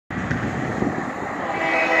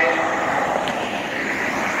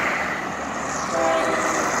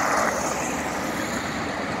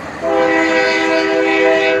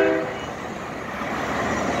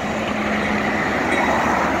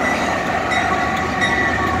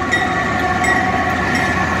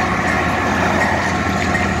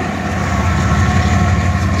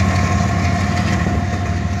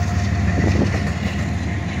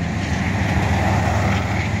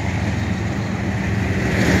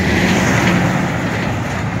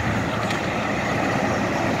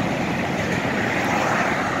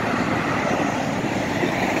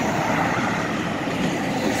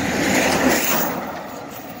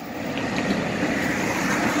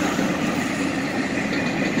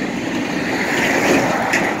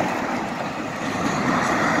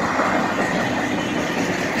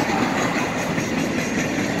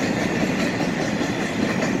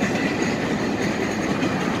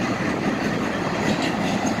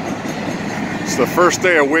It's the first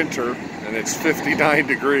day of winter and it's 59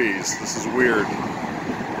 degrees. This is weird.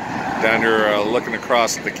 Down here looking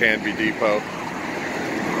across at the Canby depot.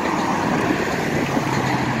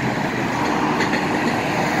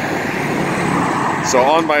 So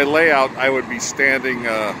on my layout, I would be standing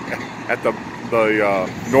at the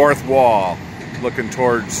north wall, looking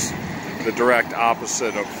towards the direct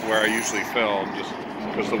opposite of where I usually film, just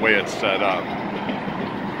because the way it's set up.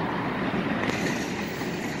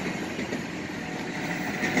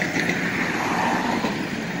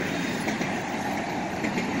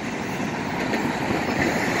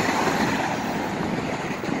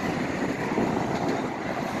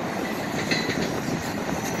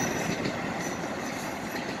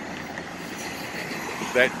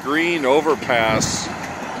 That green overpass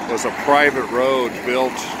was a private road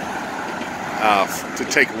built to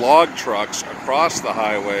take log trucks across the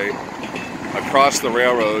highway, across the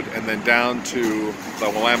railroad, and then down to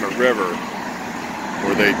the Willamette River,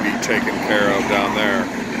 where they'd be taken care of down there.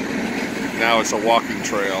 Now it's a walking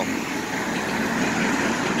trail.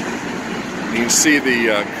 You can see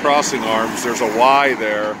the crossing arms. There's a Y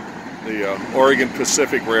there. The Oregon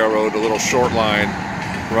Pacific Railroad, a little short line,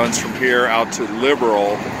 runs from here out to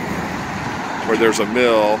Liberal, where there's a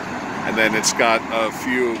mill, and then it's got a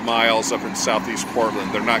few miles up in southeast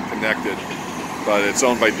Portland. They're not connected, but it's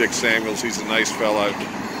owned by Dick Samuels. He's a nice fella.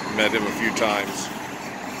 I've met him a few times.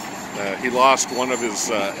 He lost one of his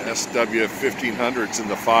SW 1500s in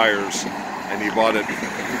the fires, and he bought it.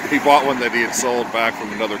 He bought one that he had sold back from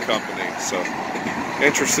another company. So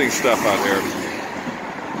interesting stuff out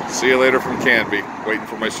here. See you later from Canby. Waiting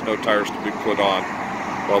for my snow tires to be put on.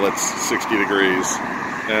 Well, it's 60 degrees,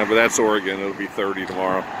 but that's Oregon. It'll be 30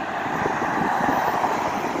 tomorrow.